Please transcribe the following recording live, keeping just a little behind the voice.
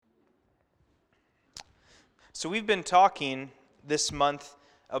So we've been talking this month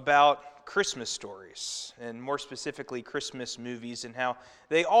about Christmas stories, and more specifically Christmas movies, and how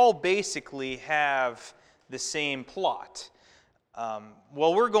they all basically have the same plot.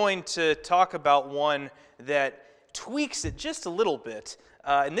 Well, we're going to talk about one that tweaks it just a little bit,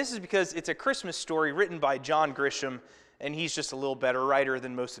 and this is because it's a Christmas story written by John Grisham, and he's just a little better writer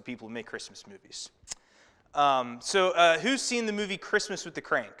than most of the people who make Christmas movies. Who's seen the movie Christmas with the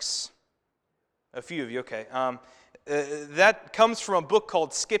Cranks? A few of you, okay. That comes from a book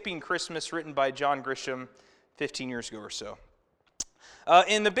called Skipping Christmas, written by John Grisham 15 years ago or so.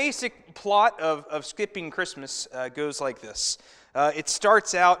 And the basic plot of Skipping Christmas goes like this. It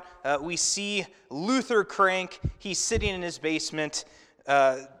starts out, we see Luther Crank. He's sitting in his basement,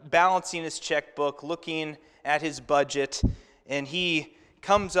 balancing his checkbook, looking at his budget, and he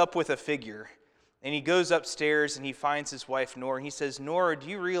comes up with a figure. And he goes upstairs and he finds his wife, Nora, and he says, "Nora, do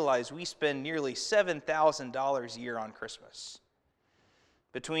you realize we spend nearly $7,000 a year on Christmas?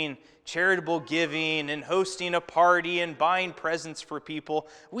 Between charitable giving and hosting a party and buying presents for people,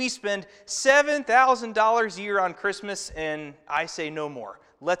 we spend $7,000 a year on Christmas, and I say no more.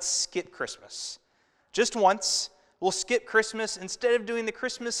 Let's skip Christmas. Just once, we'll skip Christmas. Instead of doing the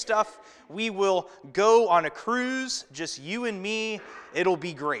Christmas stuff, we will go on a cruise, just you and me. It'll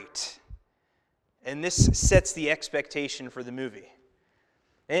be great." And this sets the expectation for the movie.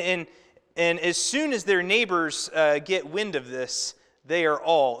 And as soon as their neighbors get wind of this, they are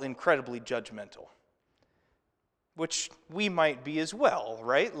all incredibly judgmental. Which we might be as well,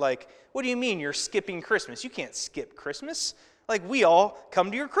 right? Like, what do you mean you're skipping Christmas? You can't skip Christmas. Like, we all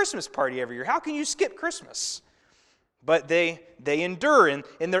come to your Christmas party every year. How can you skip Christmas? But they endure,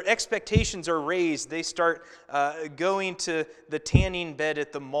 and their expectations are raised. They start going to the tanning bed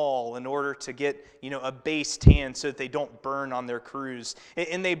at the mall in order to get a base tan so that they don't burn on their cruise.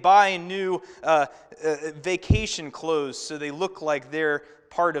 And they buy new vacation clothes so they look like they're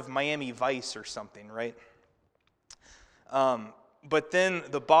part of Miami Vice or something, right? But then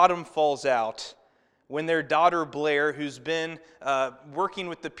the bottom falls out when their daughter Blair, who's been working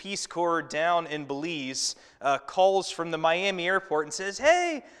with the Peace Corps down in Belize, calls from the Miami airport and says,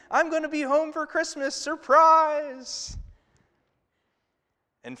 "Hey, I'm going to be home for Christmas, surprise!"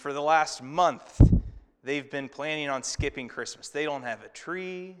 And for the last month, they've been planning on skipping Christmas. They don't have a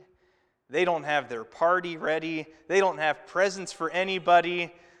tree. They don't have their party ready. They don't have presents for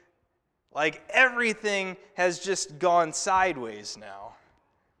anybody. Like, everything has just gone sideways now.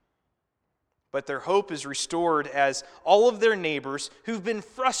 But their hope is restored as all of their neighbors who've been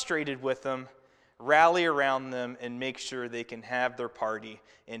frustrated with them rally around them and make sure they can have their party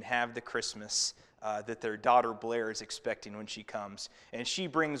and have the Christmas that their daughter Blair is expecting when she comes. And she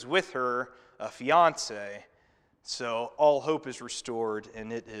brings with her a fiance, so all hope is restored,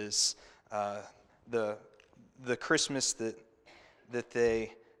 and it is the Christmas that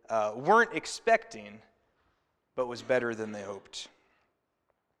they weren't expecting, but was better than they hoped.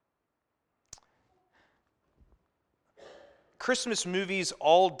 Christmas movies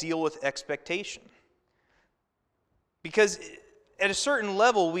all deal with expectation. Because at a certain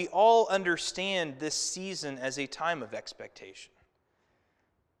level, we all understand this season as a time of expectation.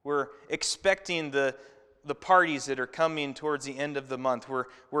 We're expecting the parties that are coming towards the end of the month.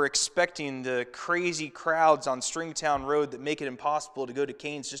 We're expecting the crazy crowds on Stringtown Road that make it impossible to go to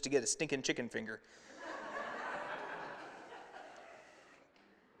Cane's just to get a stinking chicken finger.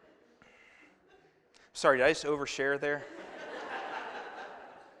 Sorry, did I just overshare there?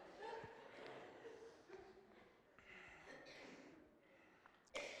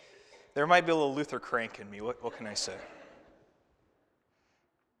 There might be a little Luther Crank in me. What can I say?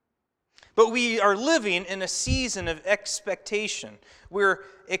 But we are living in a season of expectation. We're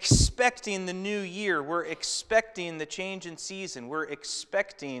expecting the new year. We're expecting the change in season. We're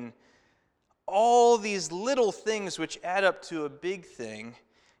expecting all these little things which add up to a big thing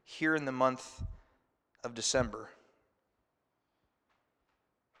here in the month of December.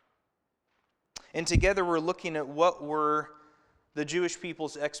 And together we're looking at what were the Jewish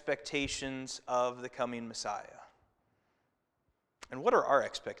people's expectations of the coming Messiah. And what are our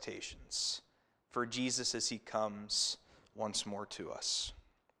expectations for Jesus as he comes once more to us?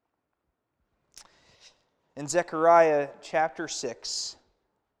 In Zechariah chapter 6,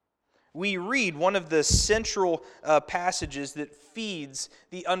 we read one of the central passages that feeds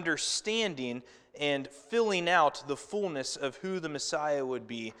the understanding and filling out the fullness of who the Messiah would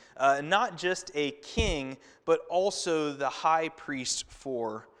be. Not just a king, but also the high priest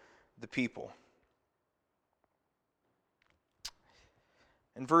for the people.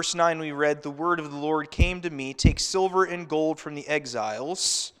 In verse 9 we read, "The word of the Lord came to me, take silver and gold from the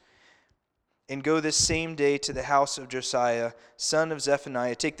exiles, and go this same day to the house of Josiah, son of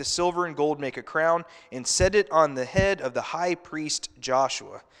Zephaniah. Take the silver and gold, make a crown, and set it on the head of the high priest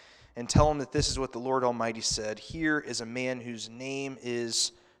Joshua. And tell him that this is what the Lord Almighty said. Here is a man whose name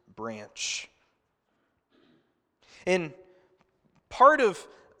is Branch. And part of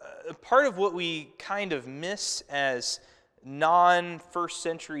what we kind of miss as non-first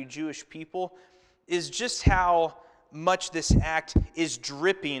century Jewish people is just how much this act is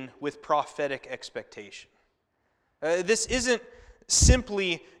dripping with prophetic expectation. This isn't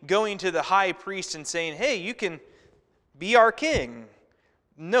simply going to the high priest and saying, hey, you can be our king.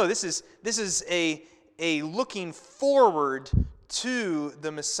 No, this is a looking forward to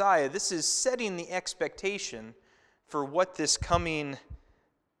the Messiah. This is setting the expectation for what this coming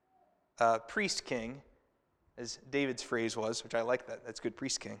priest king, as David's phrase was, which I like that, that's good,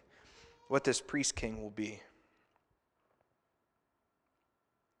 priest king, what this priest king will be.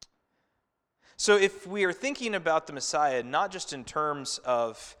 So if we are thinking about the Messiah, not just in terms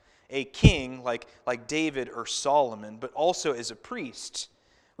of a king like David or Solomon, but also as a priest,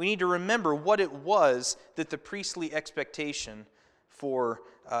 we need to remember what it was that the priestly expectation for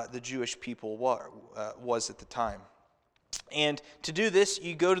the Jewish people was at the time. And to do this,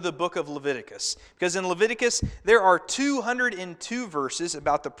 you go to the book of Leviticus. Because in Leviticus, there are 202 verses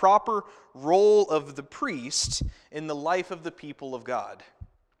about the proper role of the priest in the life of the people of God.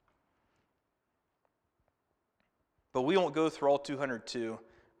 But we won't go through all 202.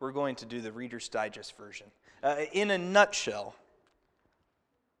 We're going to do the Reader's Digest version. In a nutshell,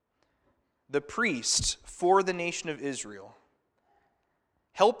 the priest for the nation of Israel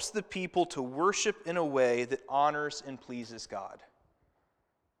helps the people to worship in a way that honors and pleases God.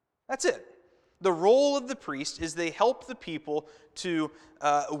 That's it. The role of the priest is they help the people to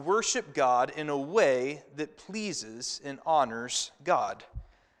worship God in a way that pleases and honors God.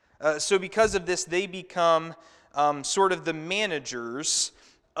 So because of this, they become sort of the managers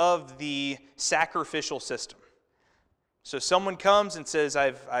of the sacrificial system. So someone comes and says,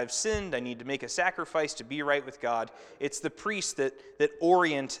 I've sinned, I need to make a sacrifice to be right with God. It's the priests that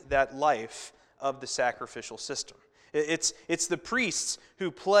orient that life of the sacrificial system. It's the priests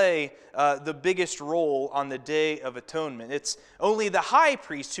who play the biggest role on the Day of Atonement. It's only the high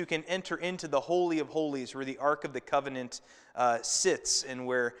priest who can enter into the Holy of Holies, where the Ark of the Covenant sits and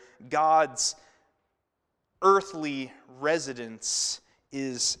where God's earthly residence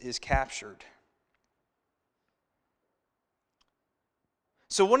is captured.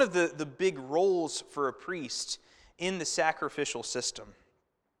 So one of the big roles for a priest in the sacrificial system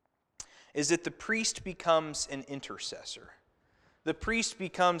is that the priest becomes an intercessor. The priest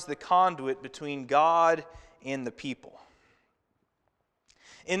becomes the conduit between God and the people.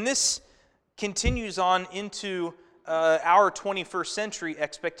 And this continues on into our 21st century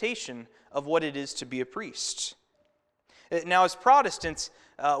expectation of what it is to be a priest. Now, as Protestants,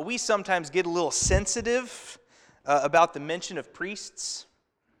 we sometimes get a little sensitive about the mention of priests.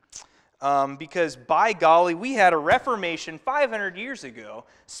 Because by golly, we had a Reformation 500 years ago,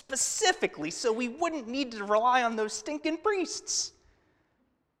 specifically so we wouldn't need to rely on those stinking priests.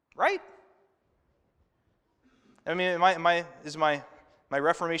 Right? I mean, is my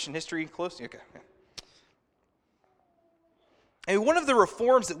Reformation history close? Okay. And one of the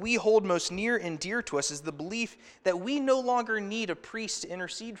reforms that we hold most near and dear to us is the belief that we no longer need a priest to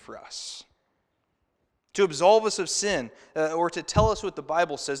intercede for us, to absolve us of sin, or to tell us what the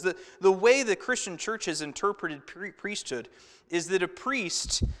Bible says. The way the Christian church has interpreted priesthood is that a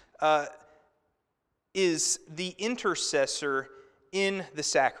priest is the intercessor in the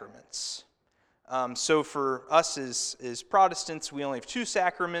sacraments. So for us as Protestants, we only have two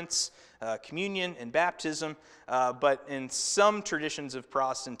sacraments, communion and baptism, but in some traditions of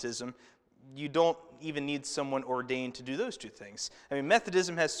Protestantism, you don't even need someone ordained to do those two things. I mean,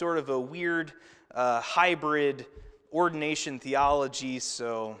 Methodism has sort of a weird hybrid ordination theology,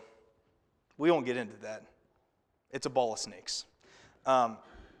 so we won't get into that. It's a ball of snakes.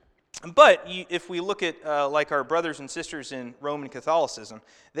 But if we look at like our brothers and sisters in Roman Catholicism,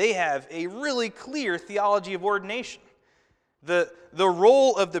 they have a really clear theology of ordination. The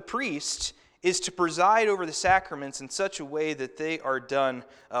role of the priest is to preside over the sacraments in such a way that they are done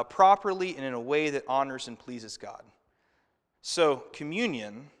properly and in a way that honors and pleases God. So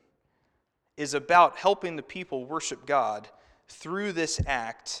communion is about helping the people worship God through this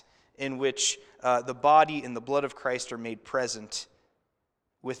act in which the body and the blood of Christ are made present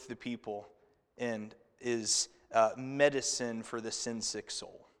with the people and is medicine for the sin-sick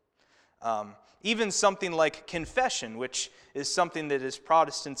soul. Even something like confession, which is something that as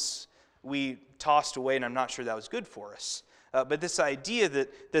Protestants we tossed away, and I'm not sure that was good for us. But this idea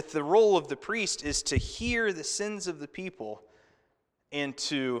that the role of the priest is to hear the sins of the people and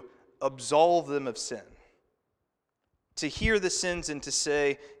to absolve them of sin. To hear the sins and to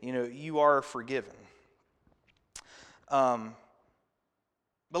say, you are forgiven. But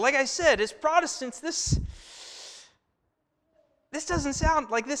like I said, as Protestants, this doesn't sound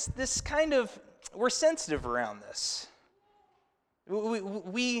like this kind of, we're sensitive around this.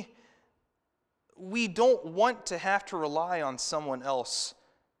 We don't want to have to rely on someone else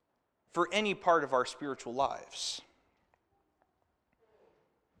for any part of our spiritual lives.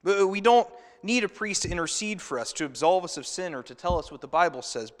 We don't need a priest to intercede for us, to absolve us of sin, or to tell us what the Bible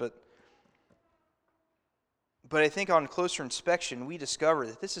says, but I think on closer inspection, we discover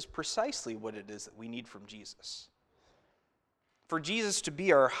that this is precisely what it is that we need from Jesus. For Jesus to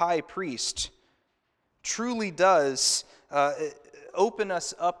be our high priest truly does open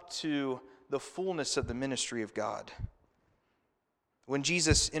us up to the fullness of the ministry of God. When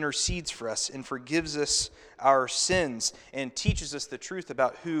Jesus intercedes for us and forgives us our sins and teaches us the truth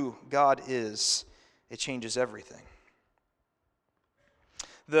about who God is, it changes everything.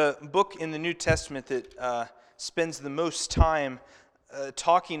 The book in the New Testament that spends the most time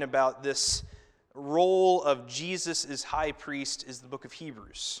talking about this role of Jesus as high priest is the book of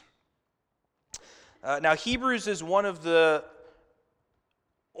Hebrews. Now, Hebrews is one of the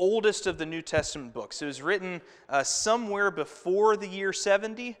oldest of the New Testament books. It was written somewhere before the year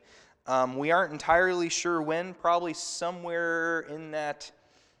 70. We aren't entirely sure when, probably somewhere in that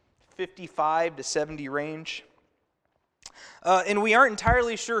 55 to 70 range. And we aren't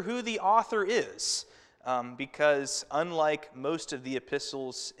entirely sure who the author is, because unlike most of the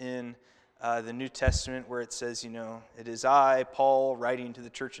epistles in the New Testament where it says, it is I, Paul, writing to the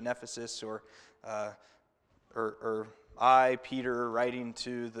church in Ephesus, or I, Peter, writing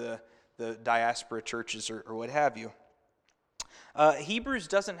to the diaspora churches or what have you. Hebrews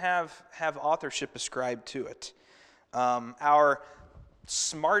doesn't have authorship ascribed to it. Our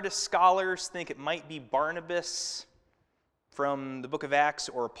smartest scholars think it might be Barnabas from the book of Acts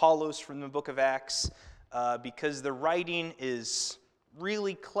or Apollos from the book of Acts, because the writing is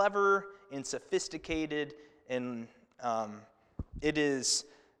really clever and sophisticated, and it is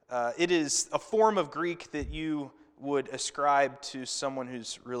a form of Greek that you would ascribe to someone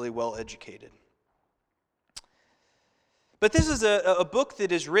who's really well educated. But this is a book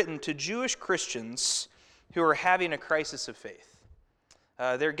that is written to Jewish Christians who are having a crisis of faith.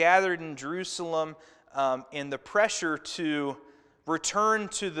 They're gathered in Jerusalem, and the pressure to return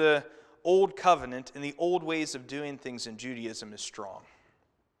to the old covenant and the old ways of doing things in Judaism is strong.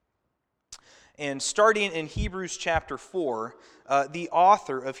 And starting in Hebrews chapter 4, the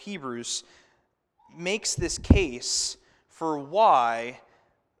author of Hebrews makes this case for why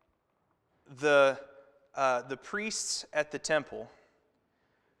the priests at the temple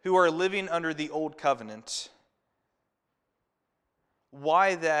who are living under the old covenant,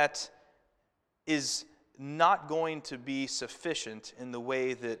 why that is not going to be sufficient in the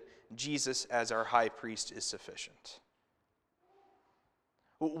way that Jesus as our high priest is sufficient.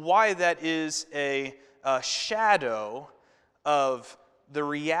 Why that is a shadow of the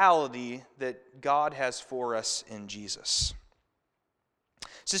reality that God has for us in Jesus.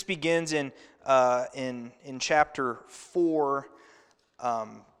 So this begins in chapter 4.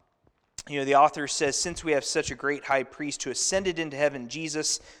 The author says, "Since we have such a great high priest who ascended into heaven,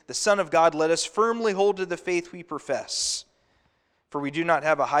 Jesus, the Son of God, let us firmly hold to the faith we profess. For we do not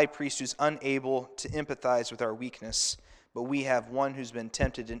have a high priest who's unable to empathize with our weakness, but we have one who's been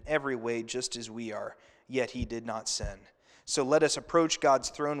tempted in every way just as we are, yet he did not sin. So let us approach God's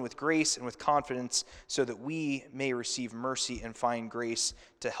throne with grace and with confidence so that we may receive mercy and find grace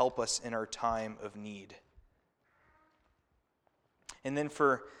to help us in our time of need." And then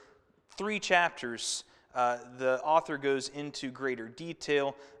for 3 chapters, the author goes into greater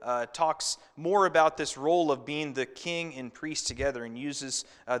detail, talks more about this role of being the king and priest together, and uses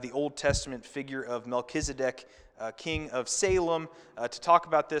the Old Testament figure of Melchizedek, king of Salem, to talk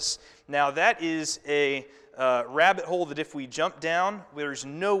about this. Now that is a rabbit hole that if we jump down, there's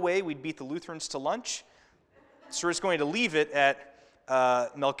no way we'd beat the Lutherans to lunch. So we're just going to leave it at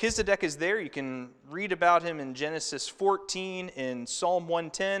Melchizedek is there. You can read about him in Genesis 14, in Psalm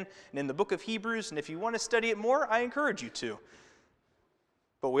 110, and in the book of Hebrews. And if you want to study it more, I encourage you to.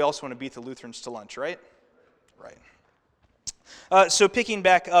 But we also want to beat the Lutherans to lunch, right? Right. So picking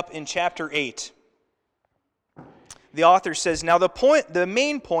back up in chapter 8, the author says, "Now the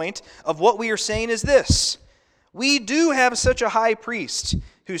main point of what we are saying is this. We do have such a high priest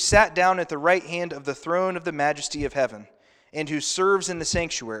who sat down at the right hand of the throne of the majesty of heaven, and who serves in the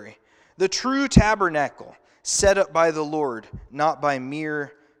sanctuary, the true tabernacle, set up by the Lord, not by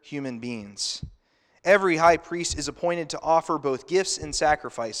mere human beings. Every high priest is appointed to offer both gifts and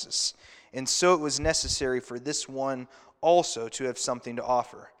sacrifices, and so it was necessary for this one also to have something to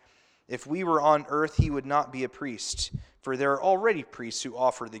offer. If we were on earth, he would not be a priest, for there are already priests who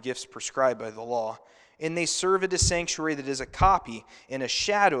offer the gifts prescribed by the law, and they serve at a sanctuary that is a copy and a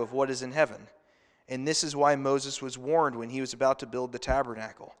shadow of what is in heaven. And this is why Moses was warned when he was about to build the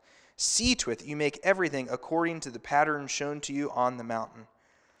tabernacle. See to it that you make everything according to the pattern shown to you on the mountain.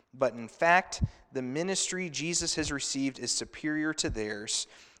 But in fact, the ministry Jesus has received is superior to theirs,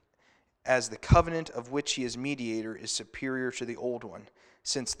 as the covenant of which he is mediator is superior to the old one,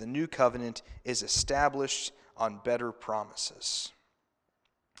 since the new covenant is established on better promises.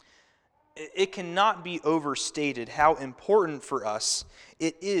 It cannot be overstated how important for us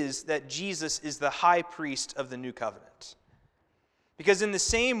it is that Jesus is the high priest of the new covenant. Because in the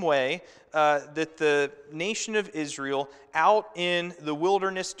same way that the nation of Israel out in the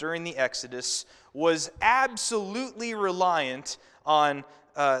wilderness during the Exodus was absolutely reliant on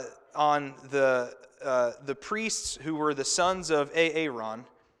the priests who were the sons of Aaron,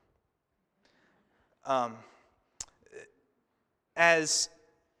 as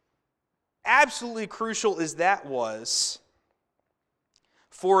absolutely crucial as that was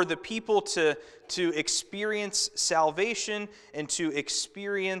for the people to experience salvation and to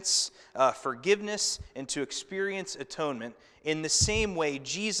experience forgiveness and to experience atonement, in the same way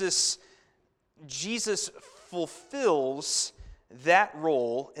Jesus fulfills that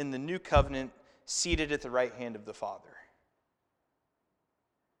role in the new covenant seated at the right hand of the Father.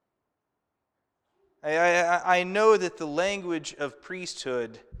 I know that the language of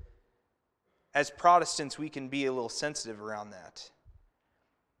priesthood, as Protestants, we can be a little sensitive around that.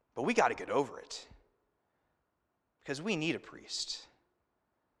 But we got to get over it. Because we need a priest.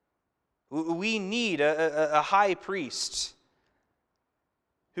 We need a high priest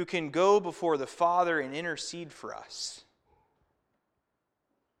who can go before the Father and intercede for us.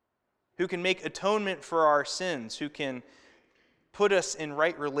 Who can make atonement for our sins. Who can put us in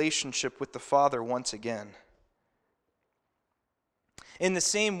right relationship with the Father once again. In the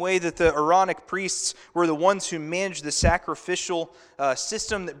same way that the Aaronic priests were the ones who managed the sacrificial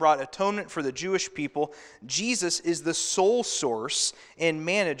system that brought atonement for the Jewish people, Jesus is the sole source and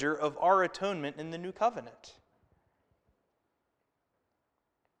manager of our atonement in the new covenant.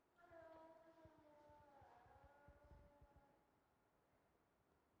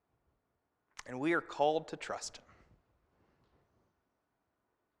 And we are called to trust him.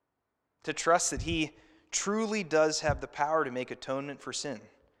 To trust that he truly does have the power to make atonement for sin.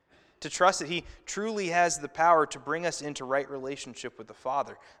 To trust that he truly has the power to bring us into right relationship with the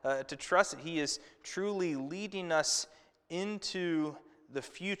Father. To trust that he is truly leading us into the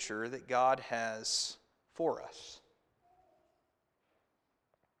future that God has for us.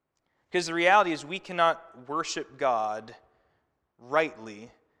 Because the reality is we cannot worship God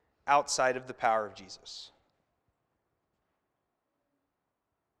rightly outside of the power of Jesus.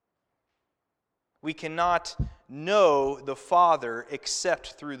 We cannot know the Father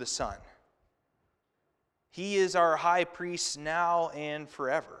except through the Son. He is our high priest now and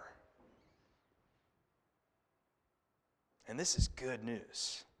forever. And this is good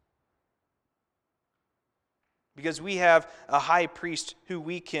news. Because we have a high priest who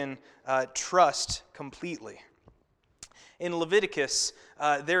we can trust completely. In Leviticus,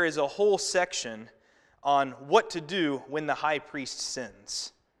 there is a whole section on what to do when the high priest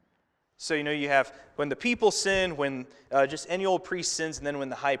sins. So, you have when the people sin, when just any old priest sins, and then when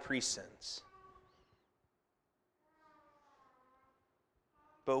the high priest sins.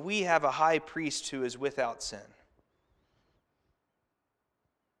 But we have a high priest who is without sin.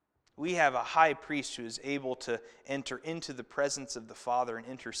 We have a high priest who is able to enter into the presence of the Father and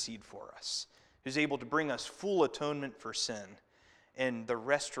intercede for us, who's able to bring us full atonement for sin and the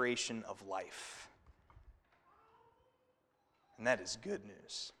restoration of life. And that is good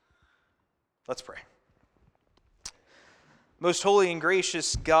news. Let's pray. Most holy and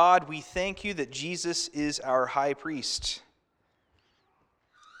gracious God, we thank you that Jesus is our high priest.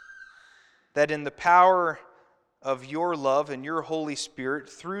 That in the power of your love and your Holy Spirit,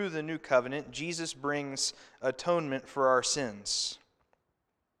 through the new covenant, Jesus brings atonement for our sins.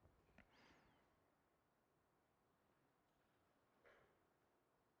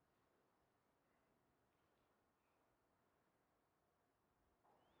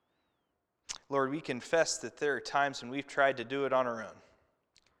 Lord, we confess that there are times when we've tried to do it on our own.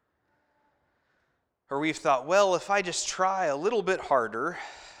 Or we've thought, well, if I just try a little bit harder,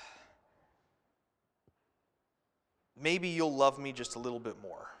 maybe you'll love me just a little bit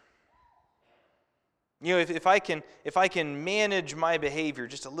more. You know, if I can manage my behavior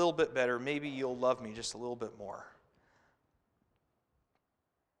just a little bit better, maybe you'll love me just a little bit more.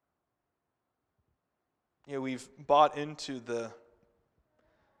 You know, we've bought into the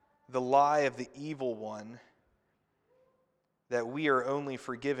lie of the evil one that we are only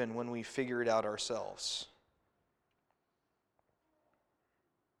forgiven when we figure it out ourselves.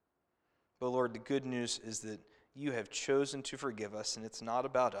 But Lord, the good news is that you have chosen to forgive us, and it's not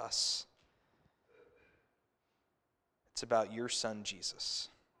about us. It's about your Son, Jesus.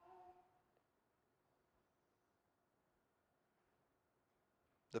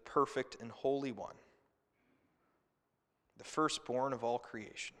 The perfect and holy one, the firstborn of all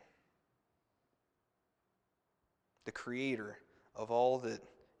creation, the creator of all that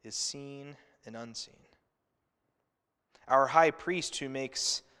is seen and unseen, our high priest who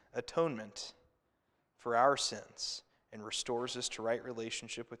makes atonement for our sins and restores us to right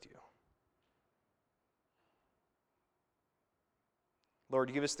relationship with you.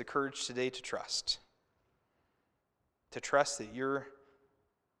 Lord, give us the courage today to trust that your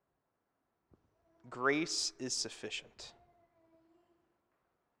grace is sufficient,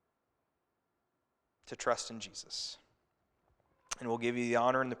 to trust in Jesus. And we'll give you the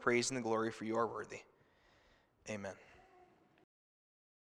honor and the praise and the glory, for you are worthy. Amen.